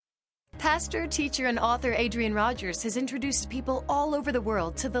Pastor, teacher, and author Adrian Rogers has introduced people all over the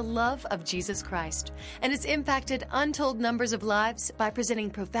world to the love of Jesus Christ and has impacted untold numbers of lives by presenting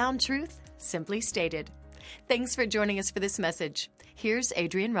profound truth, simply stated. Thanks for joining us for this message. Here's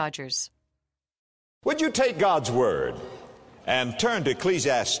Adrian Rogers. Would you take God's Word and turn to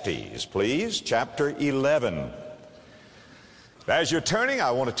Ecclesiastes, please, chapter 11. As you're turning,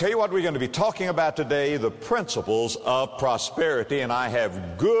 I want to tell you what we're going to be talking about today, the principles of prosperity, and I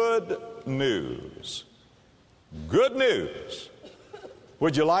have good news. Good news.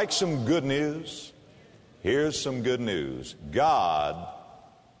 Would you like some good news? Here's some good news. God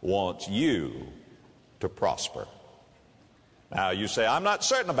wants you to prosper. Now, you say, I'm not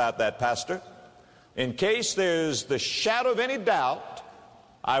certain about that, Pastor. In case there's the shadow of any doubt,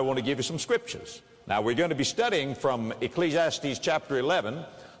 I want to give you some scriptures. Now, we're going to be studying from Ecclesiastes chapter 11,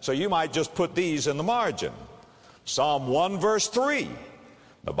 so you might just put these in the margin. Psalm 1 verse 3.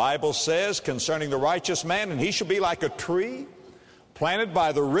 The Bible says concerning the righteous man, and he shall be like a tree planted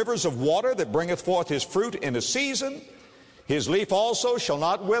by the rivers of water that bringeth forth his fruit in a season. His leaf also shall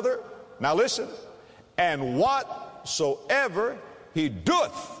not wither. Now listen. And whatsoever he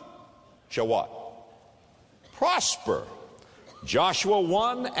doeth shall what? Prosper. Joshua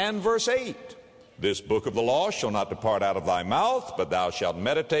 1 and verse 8. This book of the law shall not depart out of thy mouth, but thou shalt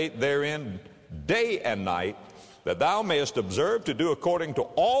meditate therein day and night, that thou mayest observe to do according to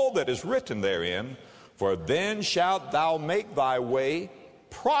all that is written therein, for then shalt thou make thy way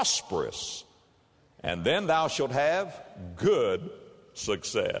prosperous, and then thou shalt have good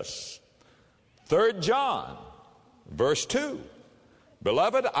success. 3 John, verse 2.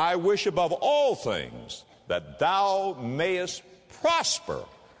 Beloved, I wish above all things that thou mayest prosper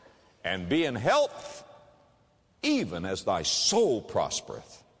and be in health, even as thy soul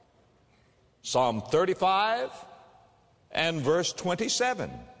prospereth. Psalm 35 and verse 27.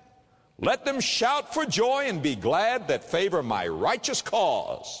 Let them shout for joy and be glad that favor my righteous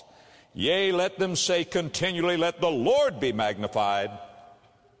cause. Yea, let them say continually, let the Lord be magnified,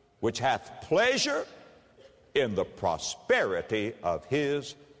 which hath pleasure in the prosperity of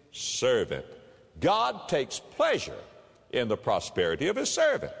his servant. God takes pleasure in the prosperity of his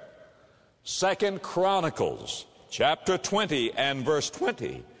servant. 2 Chronicles chapter 20 and verse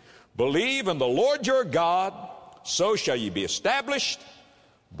 20. Believe in the Lord your God, so shall ye be established.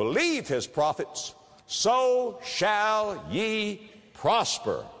 Believe his prophets, so shall ye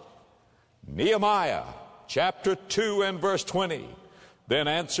prosper. Nehemiah chapter 2 and verse 20. Then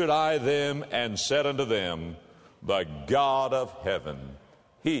answered I them and said unto them, the God of heaven,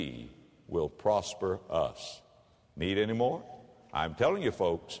 he will prosper us. Need any more? I'm telling you,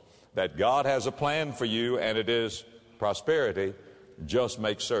 folks, that God has a plan for you, and it is prosperity. Just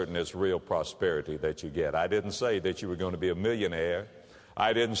make certain it's real prosperity that you get. I didn't say that you were going to be a millionaire.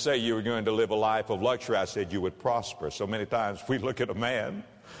 I didn't say you were going to live a life of luxury. I said you would prosper. So many times we look at a man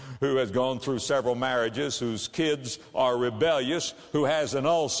who has gone through several marriages, whose kids are rebellious, who has an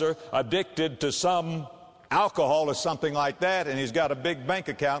ulcer, addicted to some alcohol or something like that, and he's got a big bank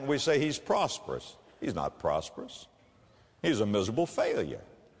account, and we say he's prosperous. He's not prosperous. He's a miserable failure.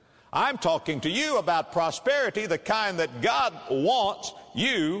 I'm talking to you about prosperity, the kind that God wants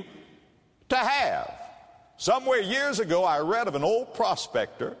you to have. Somewhere years ago, I read of an old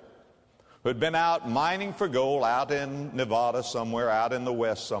prospector who had been out mining for gold out in Nevada somewhere, out in the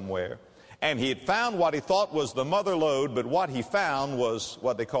West somewhere. And he had found what he thought was the mother lode, but what he found was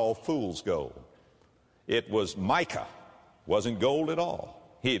what they call fool's gold. It was mica, wasn't gold at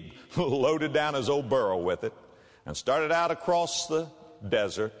all. He'd loaded down his old burro with it and started out across the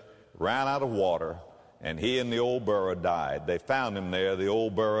desert, ran out of water, and he and the old burro died. They found him there, the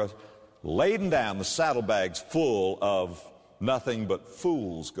old burro, laden down, the saddlebags full of nothing but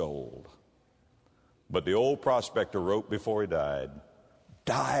fool's gold. But the old prospector wrote before he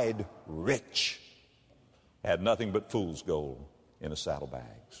died rich, had nothing but fool's gold in his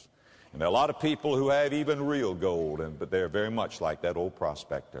saddlebags. And there are a lot of people who have even real gold, but they're very much like that old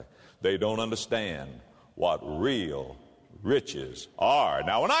prospector. They don't understand what real riches are.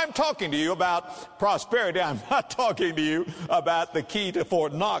 Now, when I'm talking to you about prosperity, I'm not talking to you about the key to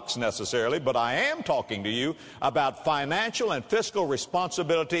Fort Knox necessarily, but I am talking to you about financial and fiscal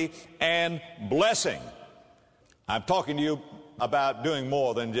responsibility and blessing. I'm talking to you about doing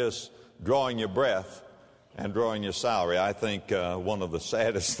more than just drawing your breath and drawing your salary. I think one of the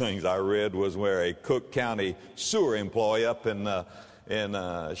saddest things I read was where a Cook County sewer employee up in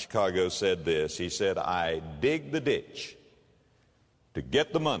Chicago said this. He said, I dig the ditch to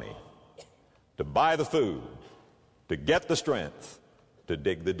get the money, to buy the food, to get the strength, to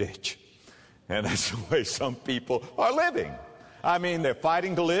dig the ditch. And that's the way some people are living. I mean, they're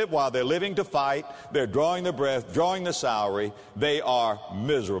fighting to live while they're living to fight. They're drawing their breath, drawing the salary. They are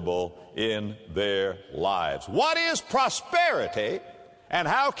miserable in their lives. What is prosperity, and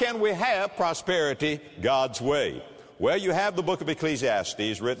how can we have prosperity God's way? Well, you have the book of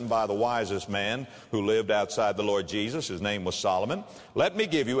Ecclesiastes, written by the wisest man who lived outside the Lord Jesus. His name was Solomon. Let me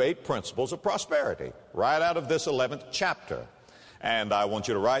give you 8 principles of prosperity right out of this 11th chapter. And I want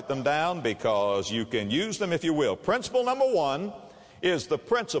you to write them down because you can use them if you will. Principle number 1 is the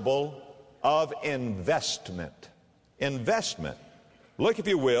principle of investment. Investment. Look, if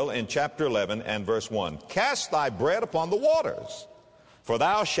you will, in chapter 11 and verse 1. Cast thy bread upon the waters, for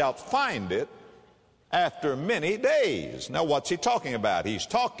thou shalt find it after many days. Now, what's he talking about? He's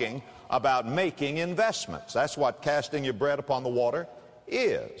talking about making investments. That's what casting your bread upon the water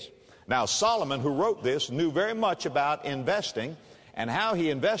is. Now, Solomon, who wrote this, knew very much about investing, and how he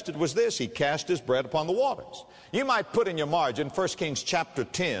invested was this: he cast his bread upon the waters. You might put in your margin 1 Kings chapter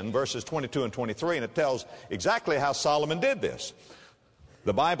 10, verses 22 and 23, and it tells exactly how Solomon did this.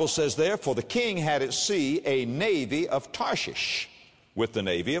 The Bible says there, "For the king had at sea a navy of Tarshish with the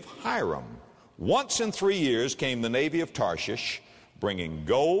navy of Hiram. Once in 3 years came the navy of Tarshish, bringing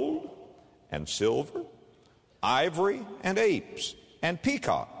gold and silver, ivory and apes and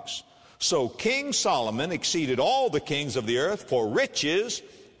peacocks. So King Solomon exceeded all the kings of the earth for riches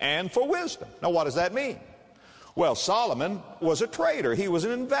and for wisdom." Now, what does that mean? Well, Solomon was a trader. He was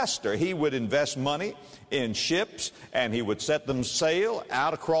an investor. He would invest money in ships, and he would set them sail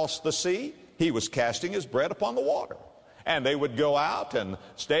out across the sea. He was casting his bread upon the water. And they would go out and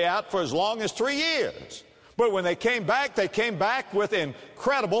stay out for as long as 3 years. But when they came back with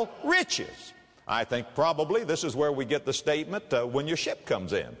incredible riches. I think probably this is where we get the statement, when your ship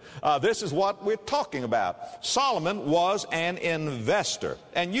comes in. This is what we're talking about. Solomon was an investor,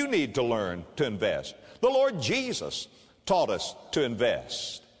 and you need to learn to invest. The Lord Jesus taught us to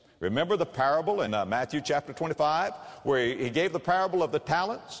invest. Remember the parable in Matthew chapter 25, where he gave the parable of the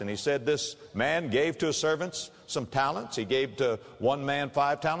talents, and he said this man gave to his servants some talents. He gave to one man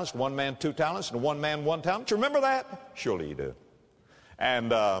 5 talents, one man 2 talents, and one man 1 talent. Do you remember that? Surely you do.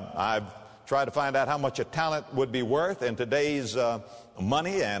 And I've tried to find out how much a talent would be worth in today's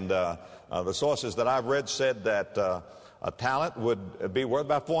money, and the sources that I've read said that a talent would be worth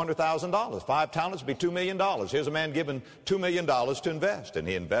about $400,000. 5 talents would be $2 million. Here's a man given $2 million to invest, and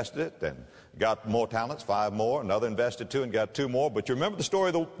he invested it and got more talents, 5 more. Another invested 2 and got 2 more. But you remember the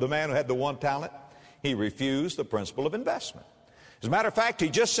story of the man who had the 1 talent? He refused the principle of investment. As a matter of fact, he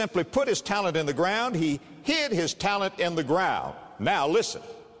just simply put his talent in the ground. He hid his talent in the ground. Now listen.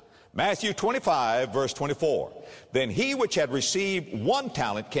 Matthew 25, verse 24. Then he which had received 1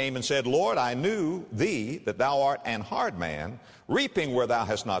 talent came and said, Lord, I knew thee, that thou art an hard man, reaping where thou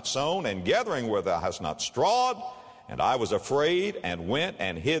hast not sown, and gathering where thou hast not strawed. And I was afraid, and went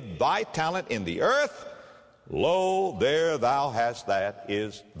and hid thy talent in the earth. Lo, there thou hast, that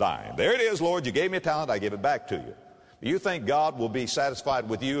is thine. There it is, Lord, you gave me a talent, I give it back to you. Do you think God will be satisfied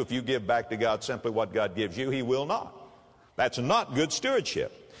with you if you give back to God simply what God gives you? He will not. That's not good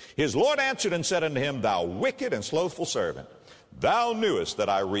stewardship. His Lord answered and said unto him, Thou wicked and slothful servant, thou knewest that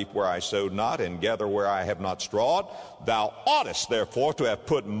I reap where I sowed not, and gather where I have not strawed. Thou oughtest therefore to have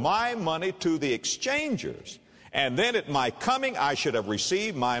put my money to the exchangers, and then at my coming I should have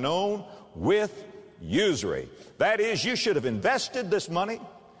received mine own with usury. That is, you should have invested this money.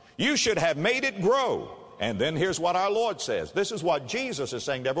 You should have made it grow. And then here's what our Lord says. This is what Jesus is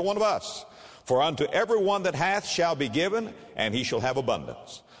saying to every one of us. For unto every one that hath shall be given, and he shall have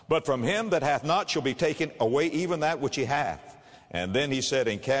abundance. But from him that hath not shall be taken away even that which he hath. And then he said,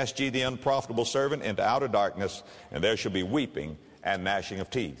 And cast ye the unprofitable servant into outer darkness, and there shall be weeping and gnashing of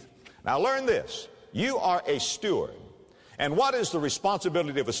teeth. Now learn this. You are a steward. And what is the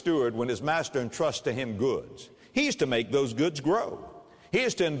responsibility of a steward when his master entrusts to him goods? He's to make those goods grow. He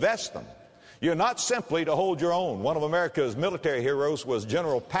is to invest them. You're not simply to hold your own. One of America's military heroes was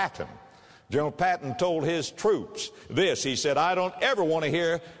General Patton. General Patton told his troops this. He said, I don't ever want to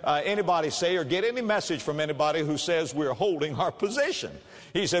hear anybody say or get any message from anybody who says we're holding our position.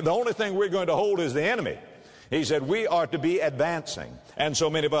 He said, the only thing we're going to hold is the enemy. He said, we are to be advancing. And so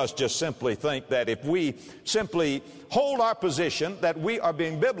many of us just simply think that if we simply hold our position, that we are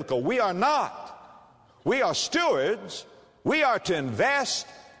being biblical. We are not. We are stewards. We are to invest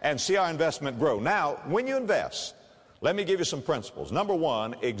and see our investment grow. Now, when you invest, let me give you some principles. Number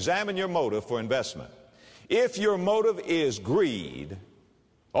 1, examine your motive for investment. If your motive is greed,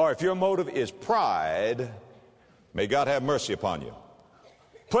 or if your motive is pride, may God have mercy upon you.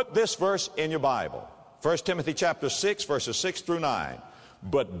 Put this verse in your Bible. 1 Timothy chapter 6, verses 6 through 9.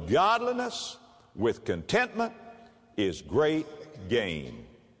 But godliness with contentment is great gain.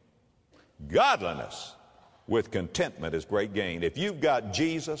 Godliness with contentment is great gain. If you've got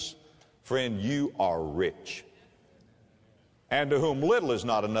Jesus, friend, you are rich. And to whom little is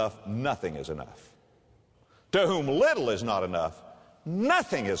not enough, nothing is enough. To whom little is not enough,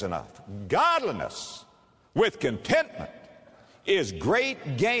 nothing is enough. Godliness with contentment is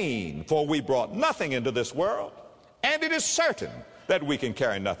great gain, for we brought nothing into this world, and it is certain that we can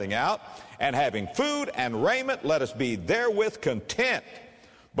carry nothing out. And having food and raiment, let us be therewith content.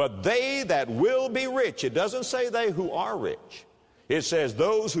 But they that will be rich, it doesn't say they who are rich. It says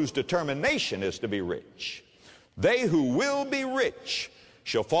those whose determination is to be rich. They who will be rich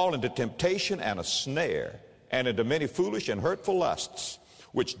shall fall into temptation and a snare, and into many foolish and hurtful lusts,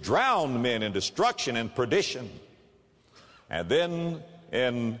 which drown men in destruction and perdition. And then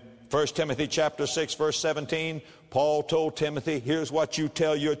in 1 Timothy chapter 6, verse 17, Paul told Timothy, here's what you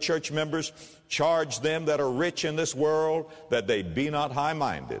tell your church members: charge them that are rich in this world, that they be not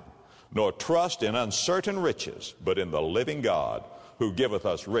high-minded, nor trust in uncertain riches, but in the living God, who giveth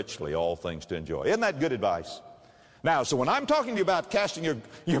us richly all things to enjoy. Isn't that good advice? Now, so when I'm talking to you about casting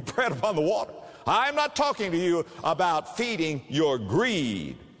your bread upon the water, I'm not talking to you about feeding your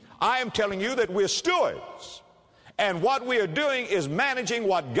greed. I am telling you that we're stewards. And what we are doing is managing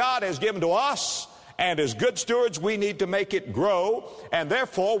what God has given to us. And as good stewards, we need to make it grow. And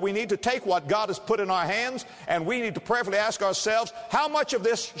therefore, we need to take what God has put in our hands, and we need to prayerfully ask ourselves, how much of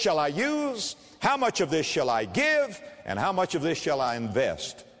this shall I use? How much of this shall I give? And how much of this shall I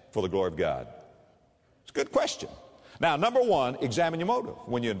invest for the glory of God? It's a good question. Now, number one, examine your motive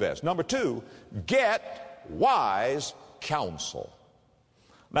when you invest. Number two, get wise counsel.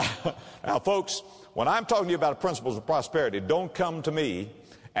 Now, folks, when I'm talking to you about principles of prosperity, don't come to me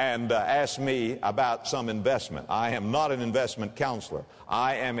and ask me about some investment. I am not an investment counselor.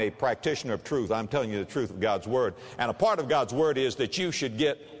 I am a practitioner of truth. I'm telling you the truth of God's Word. And a part of God's Word is that you should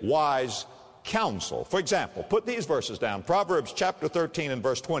get wise counsel. For example, put these verses down. Proverbs chapter 13 and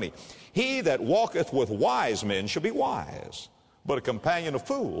verse 20. He that walketh with wise men shall be wise, but a companion of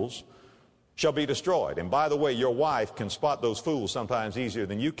fools shall be destroyed. And by the way, your wife can spot those fools sometimes easier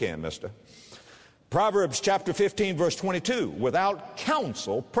than you can, mister. Proverbs chapter 15 verse 22. Without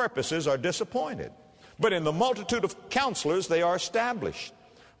counsel, purposes are disappointed, but in the multitude of counselors they are established.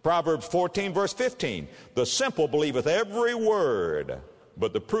 Proverbs 14 verse 15. The simple believeth every word,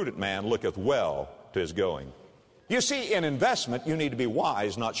 but the prudent man looketh well to his going. You see, in investment, you need to be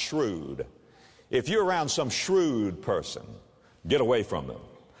wise, not shrewd. If you're around some shrewd person, get away from them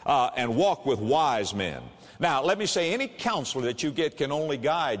and walk with wise men. Now, let me say, any counselor that you get can only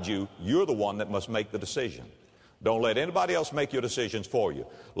guide you. You're the one that must make the decision. Don't let anybody else make your decisions for you.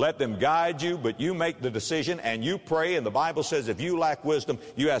 Let them guide you, but you make the decision and you pray. And the Bible says if you lack wisdom,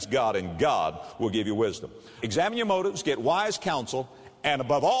 you ask God, and God will give you wisdom. Examine your motives, get wise counsel, and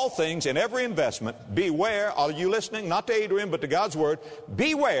above all things, in every investment, beware, are you listening? Not to Adrian, but to God's Word.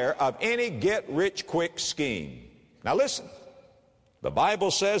 Beware of any get-rich-quick scheme. Now listen. The Bible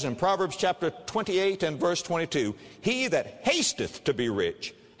says in Proverbs chapter 28 and verse 22, he that hasteth to be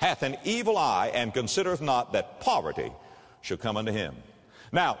rich hath an evil eye, and considereth not that poverty shall come unto him.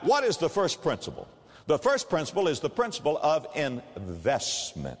 Now, what is the first principle? The first principle is the principle of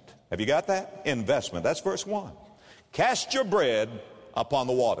investment. Have you got that? Investment. That's verse 1. Cast your bread upon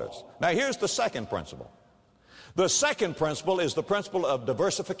the waters. Now, here's the second principle. The second principle is the principle of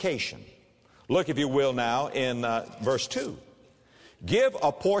diversification. Look, if you will, now in verse 2. Give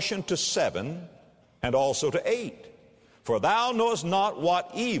a portion to 7 and also to 8, for thou knowest not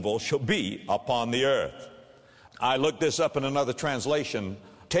what evil shall be upon the earth. I looked this up in another translation.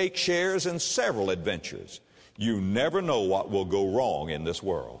 Take shares in several adventures. You never know what will go wrong in this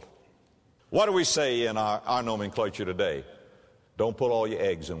world. What do we say in our nomenclature today? Don't put all your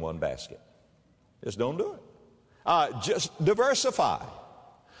eggs in one basket. Just don't do it. Just diversify.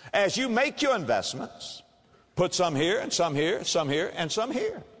 As you make your investments, put some here and some here, some here and some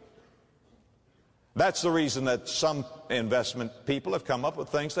here. That's the reason that some investment people have come up with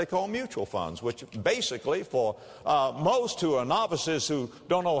things they call mutual funds, which basically for most who are novices who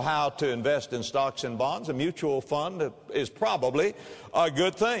don't know how to invest in stocks and bonds, a mutual fund is probably a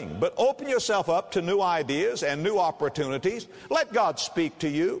good thing. But open yourself up to new ideas and new opportunities. Let God speak to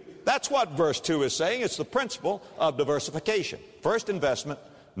you. That's what verse 2 is saying. It's the principle of diversification. First, investment.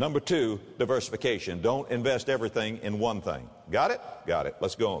 Number 2, diversification. Don't invest everything in one thing. Got it? Got it.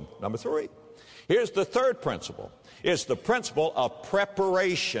 Let's go on. Number 3. Here's the third principle. It's the principle of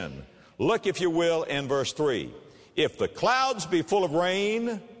preparation. Look, if you will, in verse 3. If the clouds be full of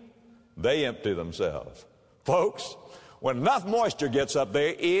rain, they empty themselves. Folks, when enough moisture gets up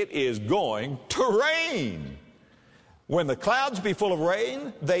there, it is going to rain. When the clouds be full of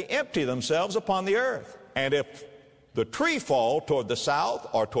rain, they empty themselves upon the earth. And if the tree fall toward the south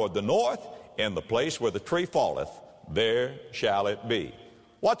or toward the north, in the place where the tree falleth, there shall it be.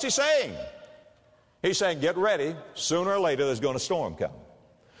 What's he saying? He's saying, get ready. Sooner or later, there's going to storm come.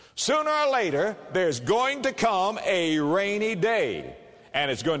 Sooner or later, there's going to come a rainy day,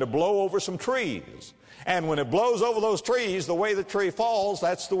 and it's going to blow over some trees. And when it blows over those trees, the way the tree falls,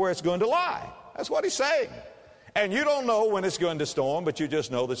 that's the where it's going to lie. That's what he's saying. And you don't know when it's going to storm, but you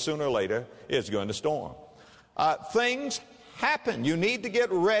just know that sooner or later, it's going to storm. Things happen. You need to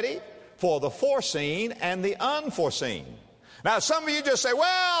get ready for the foreseen and the unforeseen. Now, some of you just say,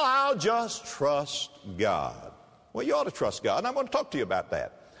 well, I'll just trust God. Well, you ought to trust God, and I'm going to talk to you about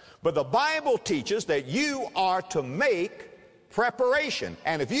that. But the Bible teaches that you are to make preparation.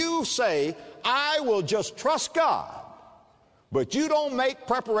 And if you say, I will just trust God, but you don't make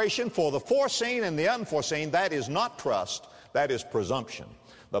preparation for the foreseen and the unforeseen, that is not trust, that is presumption.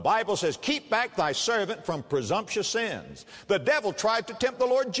 The Bible says, keep back thy servant from presumptuous sins. The devil tried to tempt the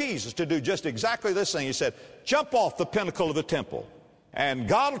Lord Jesus to do just exactly this thing. He said, jump off the pinnacle of the temple, and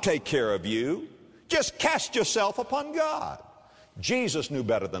God will take care of you. Just cast yourself upon God. Jesus knew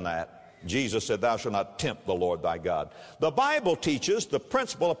better than that. Jesus said, thou shalt not tempt the Lord thy God. The Bible teaches the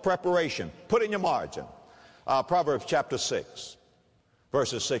principle of preparation. Put in your margin. Proverbs chapter 6,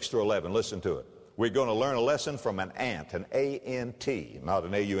 verses 6 through 11. Listen to it. We're going to learn a lesson from an ant, an A-N-T, not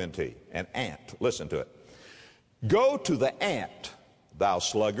an A-U-N-T, an ant. Listen to it. Go to the ant, thou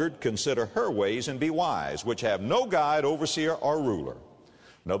sluggard, consider her ways and be wise, which have no guide, overseer, or ruler.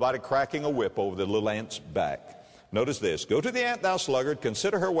 Nobody cracking a whip over the little ant's back. Notice this. Go to the ant, thou sluggard,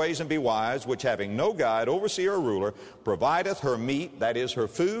 consider her ways and be wise, which having no guide, overseer, or ruler, provideth her meat, that is her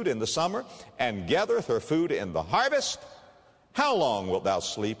food, in the summer, and gathereth her food in the harvest. How long wilt thou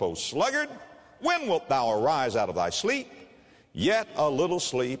sleep, O sluggard? When wilt thou arise out of thy sleep? Yet a little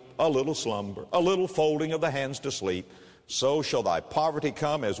sleep, a little slumber, a little folding of the hands to sleep. So shall thy poverty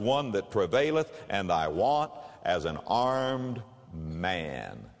come as one that travaileth, and thy want as an armed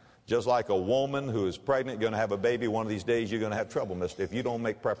man. Just like a woman who is pregnant, going to have a baby, one of these days you're going to have trouble, mister, if you don't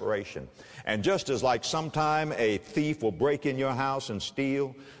make preparation. And just as like sometime a thief will break in your house and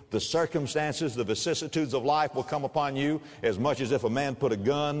steal, the circumstances, the vicissitudes of life will come upon you as much as if a man put a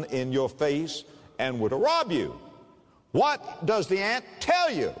gun in your face and were to rob you. What does the ant tell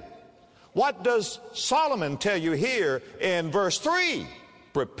you? What does Solomon tell you here in verse 3?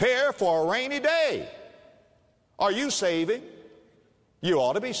 Prepare for a rainy day. Are you saving? You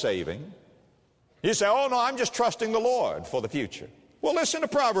ought to be saving. You say, oh no, I'm just trusting the Lord for the future. Well, listen to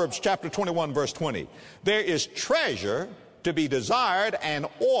Proverbs chapter 21, verse 20. There is treasure to be desired and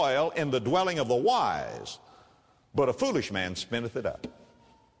oil in the dwelling of the wise, but a foolish man spendeth it up.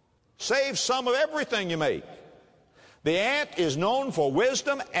 Save some of everything you make. The ant is known for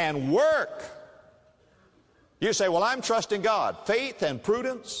wisdom and work. You say, well, I'm trusting God. Faith and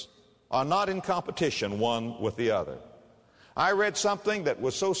prudence are not in competition one with the other. I read something that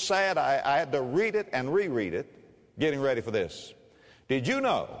was so sad I had to read it and reread it, getting ready for this. Did you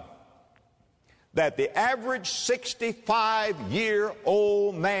know that the average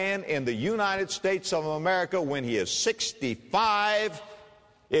 65-year-old man in the United States of America, when he is 65,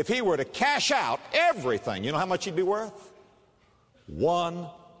 if he were to cash out everything, you know how much he'd be worth?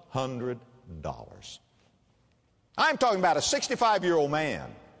 $100. I'm talking about a 65-year-old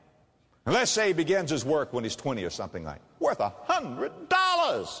man. And let's say he begins his work when he's 20 or something like that. Worth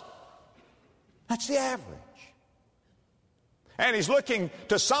 $100. That's the average. And he's looking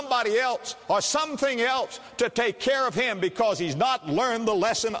to somebody else or something else to take care of him because he's not learned the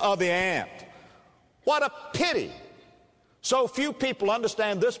lesson of the ant. What a pity. So few people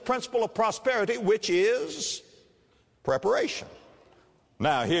understand this principle of prosperity, which is preparation.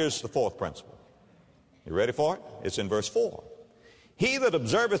 Now, here's the fourth principle. You ready for it? It's in verse 4. He that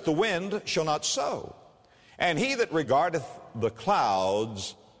observeth the wind shall not sow, and he that regardeth the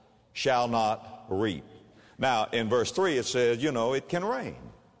clouds shall not reap. Now, in verse 3 it says, you know, it can rain.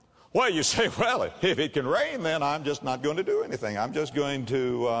 Well, you say, well, if it can rain, then I'm just not going to do anything. I'm just going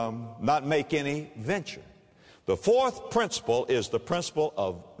to not make any venture. The fourth principle is the principle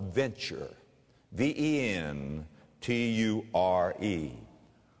of venture. V-E-N-T-U-R-E.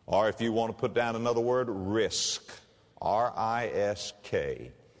 Or if you want to put down another word, risk.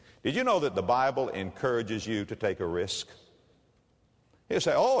 R-I-S-K. Did you know that the Bible encourages you to take a risk? You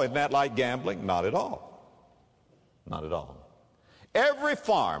say, oh, isn't that like gambling? Not at all. Not at all. Every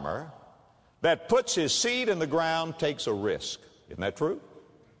farmer that puts his seed in the ground takes a risk. Isn't that true?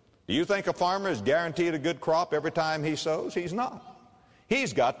 Do you think a farmer is guaranteed a good crop every time he sows? He's not.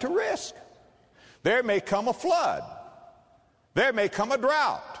 He's got to risk. There may come a flood. There may come a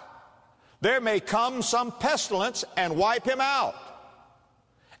drought. There may come some pestilence and wipe him out.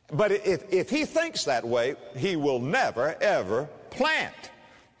 But if he thinks that way, he will never, ever plant.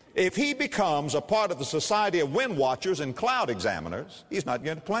 If he becomes a part of the society of wind watchers and cloud examiners, he's not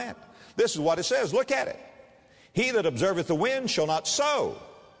going to plant. This is what it says. Look at it. He that observeth the wind shall not sow,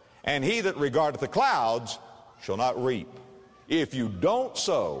 and he that regardeth the clouds shall not reap. If you don't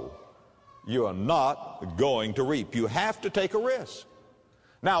sow, you are not going to reap. You have to take a risk.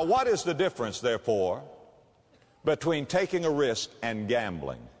 Now, what is the difference, therefore, between taking a risk and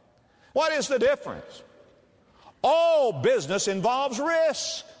gambling? What is the difference? All business involves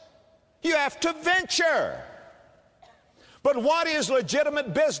risk. You have to venture. But what is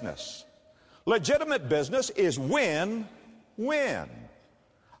legitimate business? Legitimate business is win-win.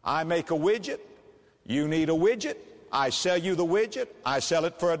 I make a widget. You need a widget. I sell you the widget. I sell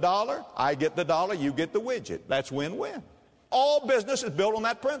it for $1. I get the dollar. You get the widget. That's win-win. All business is built on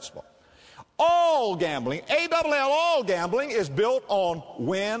that principle. All gambling, A-double-L, all gambling is built on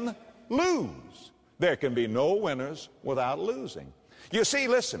win-lose. There can be no winners without losing. You see,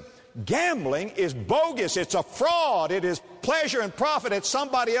 listen, gambling is bogus. It's a fraud. It is pleasure and profit at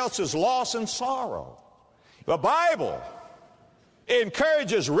somebody else's loss and sorrow. The Bible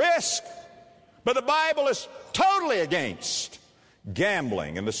encourages risk, but the Bible is totally against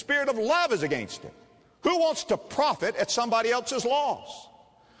gambling, and the spirit of love is against it. Who wants to profit at somebody else's loss?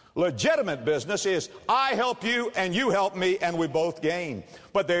 Legitimate business is I help you and you help me and we both gain.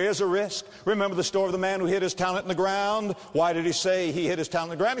 But there is a risk. Remember the story of the man who hid his talent in the ground? Why did he say he hid his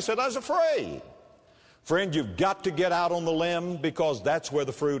talent in the ground? He said, I was afraid. Friend, you've got to get out on the limb because that's where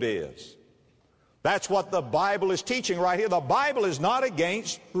the fruit is. That's what the Bible is teaching right here. The Bible is not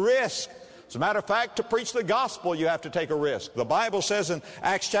against risk. As a matter of fact, to preach the gospel, you have to take a risk. The Bible says in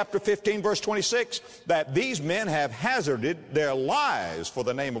Acts chapter 15, verse 26, that these men have hazarded their lives for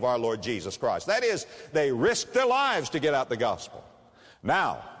the name of our Lord Jesus Christ. That is, they risked their lives to get out the gospel.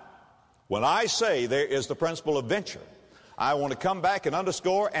 Now, when I say there is the principle of venture, I want to come back and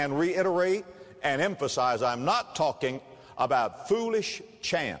underscore and reiterate and emphasize I'm not talking about foolish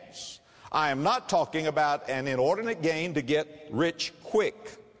chance. I am not talking about an inordinate gain to get rich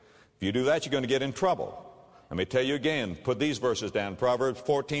quick. If you do that, you're going to get in trouble. Let me tell you again, put these verses down. Proverbs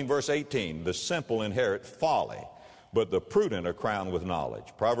 14, verse 18, the simple inherit folly, but the prudent are crowned with knowledge.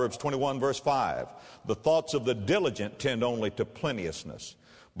 Proverbs 21, verse 5, the thoughts of the diligent tend only to plenteousness,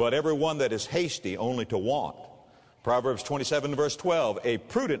 but every one that is hasty only to want. Proverbs 27, verse 12, a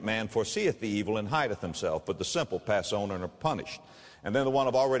prudent man foreseeth the evil and hideth himself, but the simple pass on and are punished. And then the one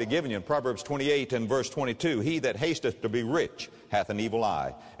I've already given you in Proverbs 28 and verse 22, he that hasteth to be rich hath an evil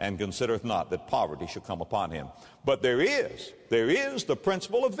eye, and considereth not that poverty shall come upon him. But there is the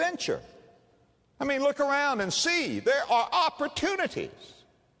principle of venture. I mean, look around and see. There are opportunities.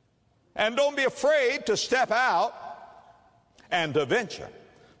 And don't be afraid to step out and to venture.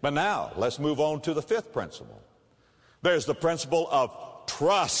 But now, let's move on to the fifth principle. There's the principle of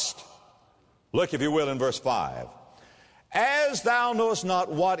trust. Look, if you will, in verse 5. As thou knowest not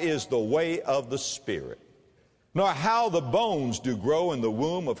what is the way of the Spirit, nor how the bones do grow in the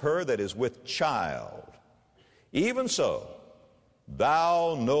womb of her that is with child, even so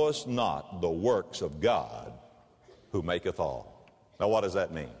thou knowest not the works of God who maketh all. Now what does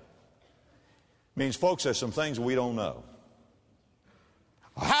that mean? It means, folks, there's some things we don't know.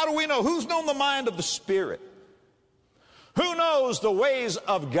 How do we know? Who's known the mind of the Spirit? Who knows the ways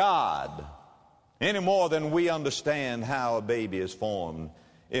of God any more than we understand how a baby is formed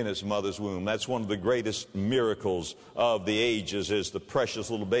in its mother's womb? That's one of the greatest miracles of the ages, is the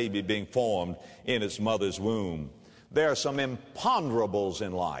precious little baby being formed in its mother's womb. There are some imponderables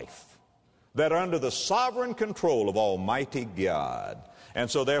in life that are under the sovereign control of Almighty God. And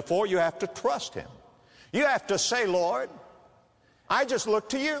so therefore you have to trust Him. You have to say, Lord, I just look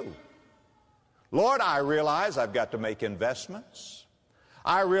to you. Lord, I realize I've got to make investments.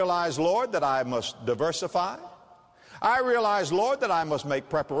 I realize, Lord, that I must diversify. I realize, Lord, that I must make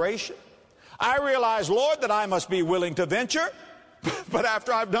preparation. I realize, Lord, that I must be willing to venture. But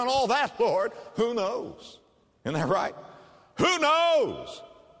after I've done all that, Lord, who knows? Isn't that right? Who knows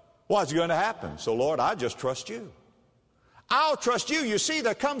what's going to happen? So, Lord, I just trust you. I'll trust you. You see,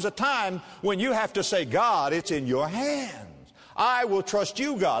 there comes a time when you have to say, God, it's in your hands. I will trust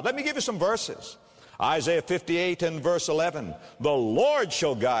you, God. Let me give you some verses. Isaiah 58 and verse 11, the Lord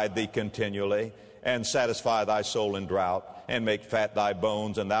shall guide thee continually and satisfy thy soul in drought and make fat thy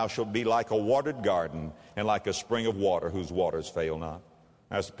bones, and thou shalt be like a watered garden and like a spring of water whose waters fail not.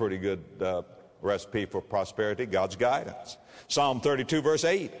 That's a pretty good recipe for prosperity, God's guidance. Psalm 32, verse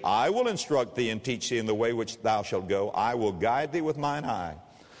 8, I will instruct thee and teach thee in the way which thou shalt go. I will guide thee with mine eye.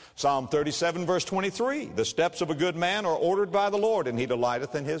 Psalm 37, verse 23, the steps of a good man are ordered by the Lord, and he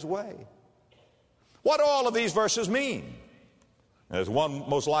delighteth in his way. What do all of these verses mean? There's one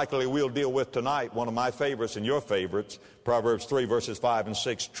most likely we'll deal with tonight, one of my favorites and your favorites, Proverbs 3, verses 5 and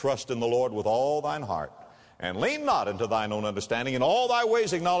 6, trust in the Lord with all thine heart, and lean not into thine own understanding. In all thy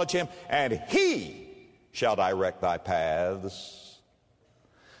ways acknowledge him, and he shall direct thy paths.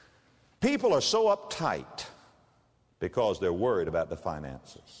 People are so uptight because they're worried about the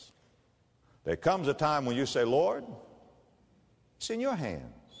finances. There comes a time when you say, Lord, it's in your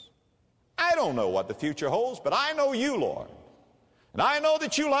hands. I don't know what the future holds, but I know you, Lord. And I know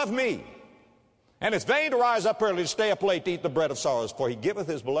that you love me. And it's vain to rise up early, to stay up late, to eat the bread of sorrows, for he giveth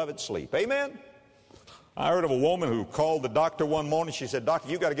his beloved sleep. Amen? I heard of a woman who called the doctor one morning. She said, Doctor,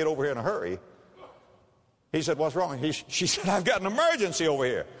 you got to get over here in a hurry. He said, what's wrong? She said, I've got an emergency over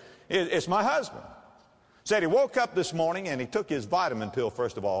here. It's my husband. Said he woke up this morning and he took his vitamin pill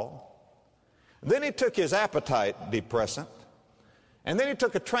first of all. Then he took his appetite depressant. And then he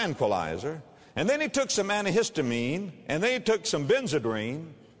took a tranquilizer. And then he took some antihistamine. And then he took some Benzedrine.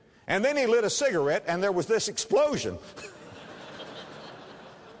 And then he lit a cigarette and there was this explosion.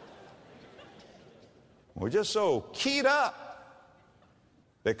 We're just so keyed up.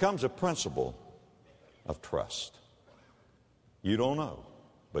 There comes a principle of trust. You don't know,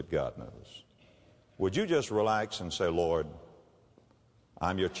 but God knows. Would you just relax and say, Lord,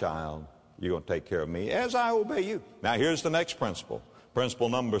 I'm your child. You're going to take care of me as I obey you. Now here's the next principle. Principle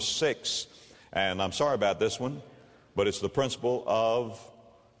number 6. And I'm sorry about this one, but it's the principle of,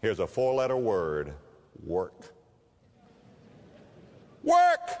 here's a 4-letter word, work.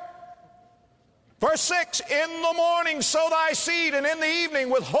 Work! Verse 6, in the morning sow thy seed, and in the evening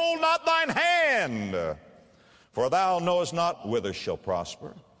withhold not thine hand. For thou knowest not whither shall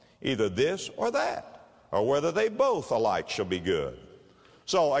prosper, either this or that, or whether they both alike shall be good.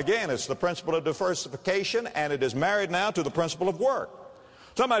 So again, it's the principle of diversification, and it is married now to the principle of work.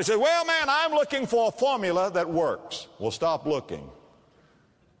 Somebody says, well, man, I'm looking for a formula that works. Well, stop looking.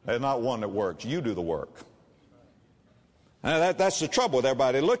 There's not one that works. You do the work. And that's the trouble with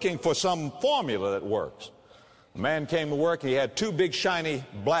everybody, looking for some formula that works. A man came to work, he had 2 big shiny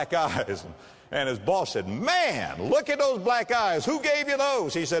black eyes. And his boss said, man, look at those black eyes. Who gave you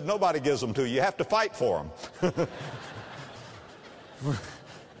those? He said, nobody gives them to you. You have to fight for them.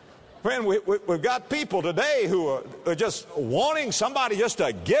 Friend, we've got people today who are just wanting somebody just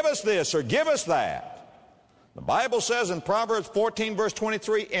to give us this or give us that. The Bible says in Proverbs 14, verse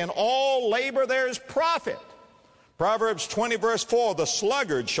 23, in all labor there is profit. Proverbs 20, verse 4, the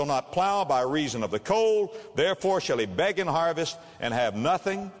sluggard shall not plow by reason of the cold, therefore shall he beg in harvest and have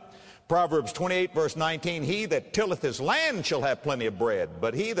nothing. Proverbs 28, verse 19, he that tilleth his land shall have plenty of bread,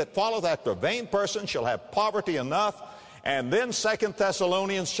 but he that followeth after a vain person shall have poverty enough. And then 2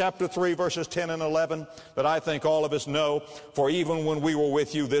 Thessalonians chapter 3, verses 10 and 11, that I think all of us know, for even when we were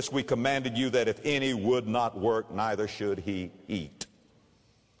with you, this we commanded you, that if any would not work, neither should he eat.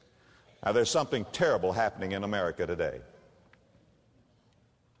 Now, there's something terrible happening in America today.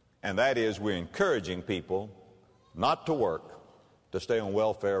 And that is we're encouraging people not to work, to stay on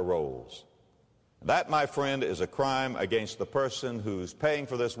welfare rolls. That, my friend, is a crime against the person who's paying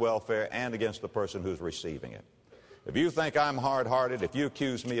for this welfare and against the person who's receiving it. If you think I'm hard-hearted, if you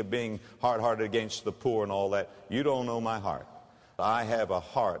accuse me of being hard-hearted against the poor and all that, you don't know my heart. I have a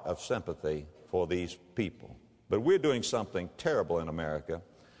heart of sympathy for these people. But we're doing something terrible in America.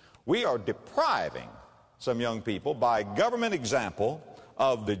 We are depriving some young people, by government example,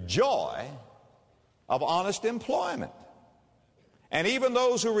 of the joy of honest employment. And even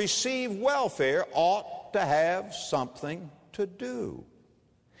those who receive welfare ought to have something to do.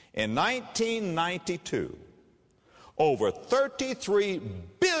 In 1992, over $33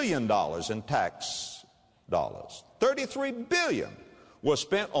 billion in tax dollars, $33 billion was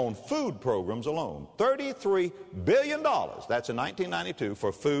spent on food programs alone. $33 billion, that's in 1992,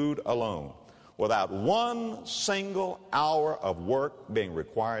 for food alone, without one single hour of work being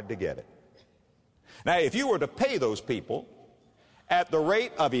required to get it. Now, if you were to pay those people at the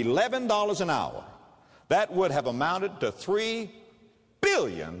rate of $11 an hour, that would have amounted to 3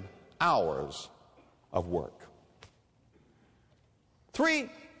 billion hours of work. 3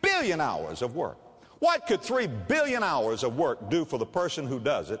 billion hours of work. What could 3 billion hours of work do for the person who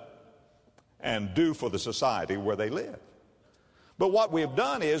does it and do for the society where they live? But what we have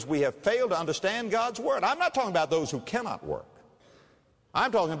done is we have failed to understand God's Word. I'm not talking about those who cannot work.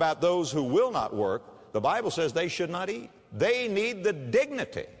 I'm talking about those who will not work. The Bible says they should not eat. They need the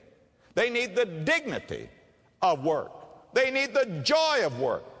dignity They need the dignity of work. They need the joy of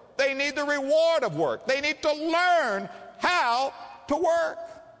work. They need the reward of work. They need to learn how to work.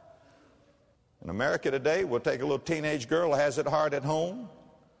 In America today, we'll take a little teenage girl who has it hard at home,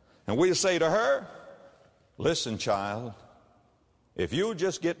 and we'll say to her, listen, child, if you'll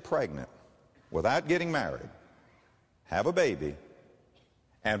just get pregnant without getting married, have a baby,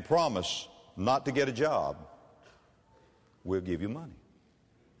 and promise not to get a job, we'll give you money.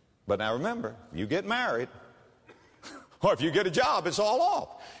 But now remember, if you get married, or if you get a job, it's all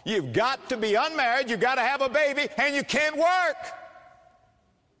off. You've got to be unmarried, you've got to have a baby, and you can't work.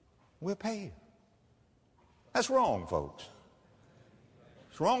 We'll pay you. That's wrong, folks.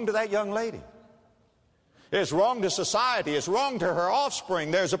 It's wrong to that young lady. It's wrong to society. It's wrong to her offspring.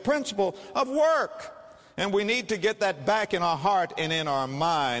 There's a principle of work, and we need to get that back in our heart and in our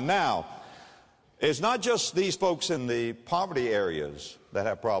mind. Now, it's not just these folks in the poverty areas that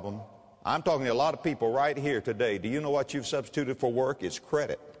have problems. I'm talking to a lot of people right here today. Do you know what you've substituted for work? It's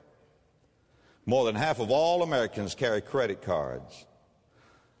credit. More than half of all Americans carry credit cards.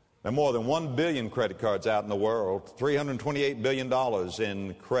 There are more than 1 billion credit cards out in the world, $328 billion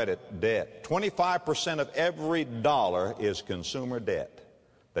in credit debt. 25% of every dollar is consumer debt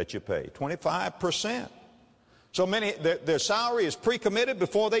that you pay. 25%. So many, their salary is pre-committed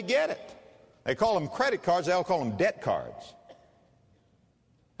before they get it. They call them credit cards, they'll call them debt cards.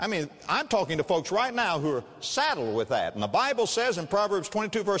 I mean, I'm talking to folks right now who are saddled with that. And the Bible says in Proverbs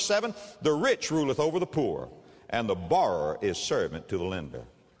 22, verse 7, the rich ruleth over the poor, and the borrower is servant to the lender.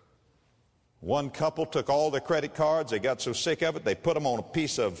 One couple took all their credit cards. They got so sick of it, they put them on a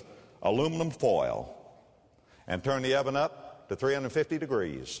piece of aluminum foil and turned the oven up to 350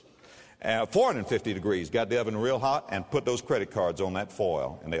 degrees. 450 degrees, got the oven real hot, and put those credit cards on that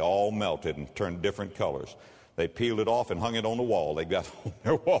foil, and they all melted and turned different colors. They peeled it off and hung it on the wall. They got on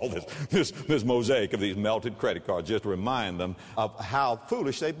their wall this mosaic of these melted credit cards just to remind them of how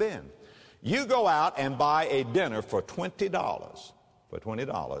foolish they've been. You go out and buy a dinner for $20.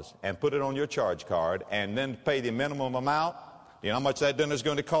 And put it on your charge card and then pay the minimum amount. You know how much that dinner is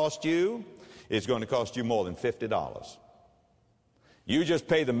going to cost you? It's going to cost you more than $50. You just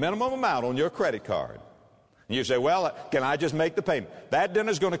pay the minimum amount on your credit card. And you say, well, can I just make the payment? That dinner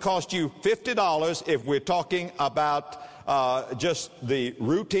is going to cost you $50 if we're talking about just the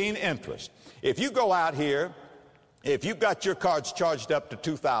routine interest. If you go out here, if you've got your cards charged up to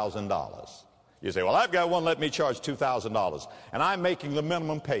 $2,000, you say, well, I've got one, let me charge $2,000, and I'm making the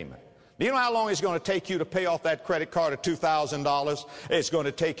minimum payment. Do you know how long it's going to take you to pay off that credit card of $2,000? It's going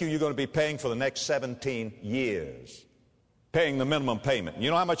to take you, you're going to be paying for the next 17 years, paying the minimum payment.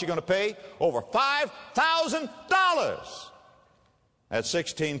 You know how much you're going to pay? Over $5,000. That's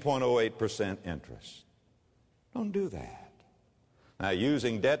 16.08% interest. Don't do that. Now,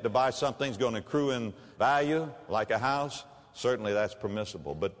 using debt to buy something is going to accrue in value, like a house, certainly that's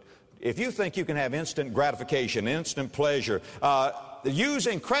permissible. But if you think you can have instant gratification, instant pleasure,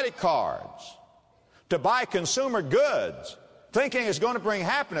 using credit cards to buy consumer goods, thinking it's going to bring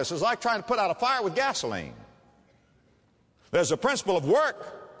happiness, is like trying to put out a fire with gasoline. There's a principle of work.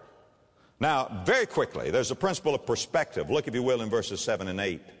 Now, very quickly, there's a principle of perspective. Look, if you will, in verses 7 and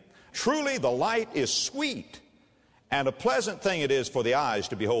 8. Truly the light is sweet, and a pleasant thing it is for the eyes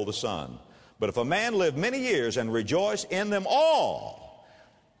to behold the sun. But if a man live many years and rejoice in them all,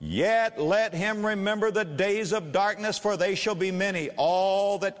 yet let him remember the days of darkness, for they shall be many.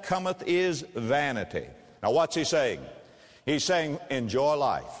 All that cometh is vanity. Now, what's he saying? He's saying, enjoy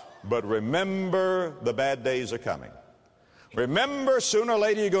life, but remember the bad days are coming. Remember, sooner or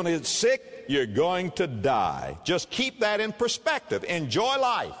later you're going to get sick, you're going to die. Just keep that in perspective. Enjoy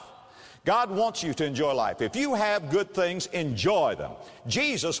life. God wants you to enjoy life. If you have good things, enjoy them.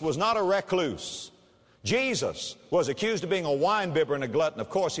 Jesus was not a recluse. Jesus was accused of being a wine-bibber and a glutton. Of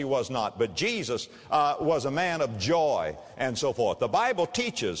course he was not, but Jesus was a man of joy and so forth. The Bible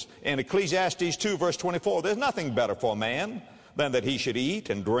teaches in Ecclesiastes 2 verse 24, there's nothing better for a man than that he should eat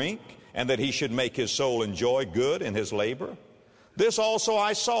and drink, and that he should make his soul enjoy good in his labor. This also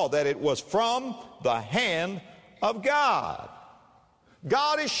I saw, that it was from the hand of God.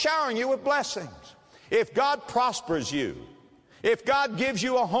 God is showering you with blessings. If God prospers you, if God gives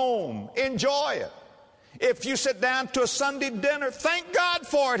you a home, enjoy it. If you sit down to a Sunday dinner, thank God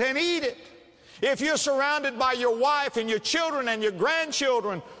for it and eat it. If you're surrounded by your wife and your children and your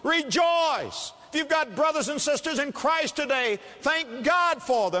grandchildren, rejoice. If you've got brothers and sisters in Christ today, thank God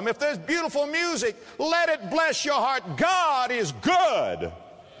for them. If there's beautiful music, let it bless your heart. God is good.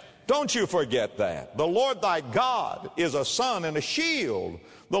 Don't you forget that. The Lord thy God is a sun and a shield.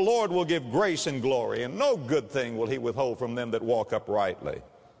 The Lord will give grace and glory, and no good thing will he withhold from them that walk uprightly.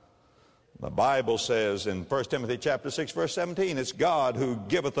 The Bible says in 1 Timothy chapter 6, verse 17, it's God who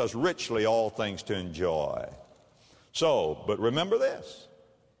giveth us richly all things to enjoy. So, but remember this.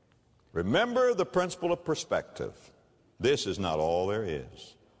 Remember the principle of perspective. This is not all there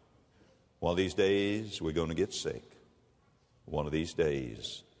is. One of these days, we're going to get sick. One of these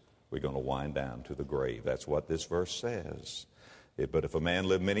days, we're going to wind down to the grave. That's what this verse says. But if a man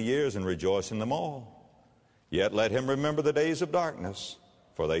live many years and rejoice in them all, yet let him remember the days of darkness,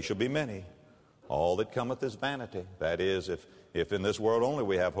 for they shall be many. All that cometh is vanity. That is, if in this world only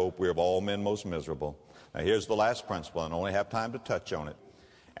we have hope, we are of all men most miserable. Now here's the last principle, and I only have time to touch on it.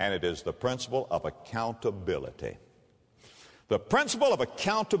 And it is the principle of accountability. The principle of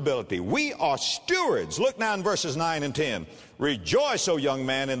accountability. We are stewards. Look now in verses 9 and 10. Rejoice, O young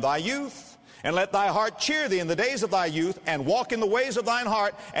man, in thy youth, and let thy heart cheer thee in the days of thy youth, and walk in the ways of thine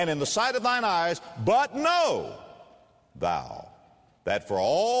heart, and in the sight of thine eyes. But know thou that for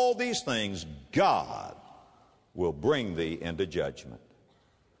all these things God will bring thee into judgment.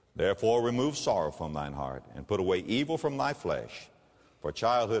 Therefore remove sorrow from thine heart, and put away evil from thy flesh. For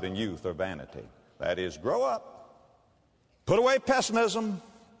childhood and youth are vanity. That is, grow up. Put away pessimism.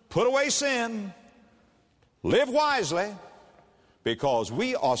 Put away sin. Live wisely, because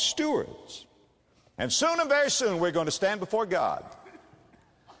we are stewards. And soon and very soon we're going to stand before God.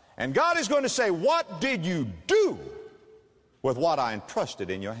 And God is going to say, what did you do with what I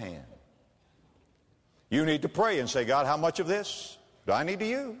entrusted in your hand? You need to pray and say, God, how much of this do I need to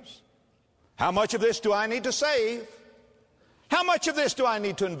use? How much of this do I need to save? How much of this do I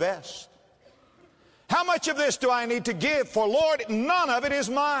need to invest? How much of this do I need to give? For, Lord, none of it is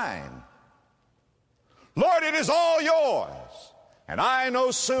mine. Lord, it is all yours. And I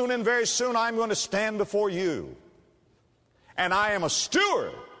know soon and very soon I'm going to stand before you. And I am a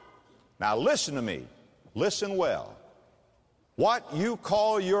steward. Now listen to me. Listen well. What you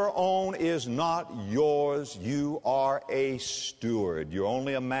call your own is not yours. You are a steward. You're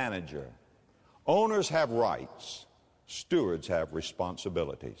only a manager. Owners have rights. Stewards have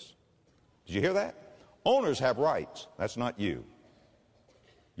responsibilities. Did you hear that? Owners have rights. That's not you.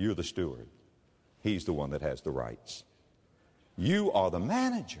 You're the steward. He's the one that has the rights. You are the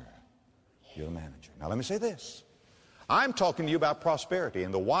manager. You're the manager. Now let me say this. I'm talking to you about prosperity,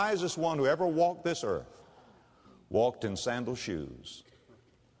 and the wisest one who ever walked this earth walked in sandal shoes.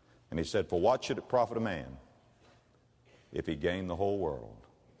 And he said, for what should it profit a man if he gained the whole world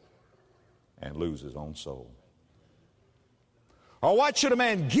and lose his own soul? Or what should a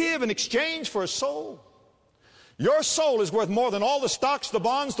man give in exchange for a soul? Your soul is worth more than all the stocks, the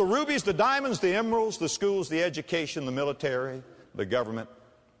bonds, the rubies, the diamonds, the emeralds, the schools, the education, the military, the government.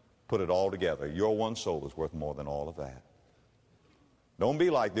 Put it all together. Your one soul is worth more than all of that. Don't be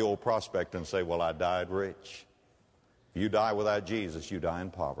like the old prospector and say, well, I died rich. If you die without Jesus, you die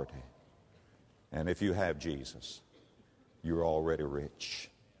in poverty. And if you have Jesus, you're already rich.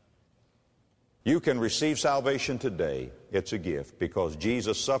 You can receive salvation today. It's a gift because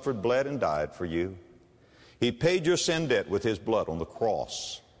Jesus suffered, bled, and died for you. He paid your sin debt with his blood on the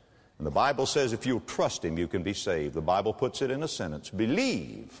cross. And the Bible says if you'll trust him, you can be saved. The Bible puts it in a sentence.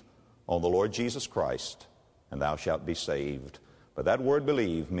 Believe on the Lord Jesus Christ, and thou shalt be saved. But that word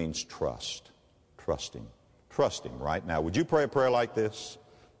believe means trust. Trust him. Trust him right now. Would you pray a prayer like this?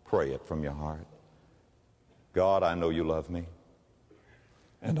 Pray it from your heart. God, I know you love me.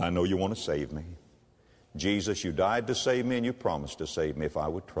 And I know you want to save me. Jesus, you died to save me, and you promised to save me if I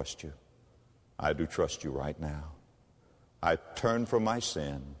would trust you. I do trust you right now. I turn from my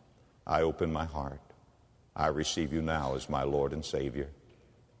sin. I open my heart. I receive you now as my Lord and Savior.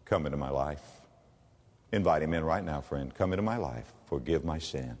 Come into my life. Invite him in right now, friend. Come into my life. Forgive my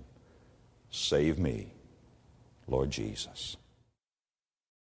sin. Save me, Lord Jesus.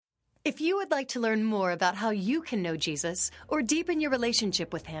 If you would like to learn more about how you can know Jesus or deepen your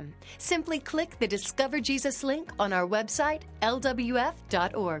relationship with him, simply click the Discover Jesus link on our website,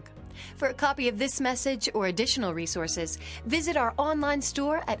 lwf.org. For a copy of this message or additional resources, visit our online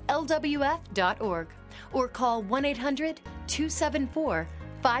store at lwf.org or call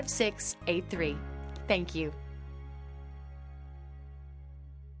 1-800-274-5683. Thank you.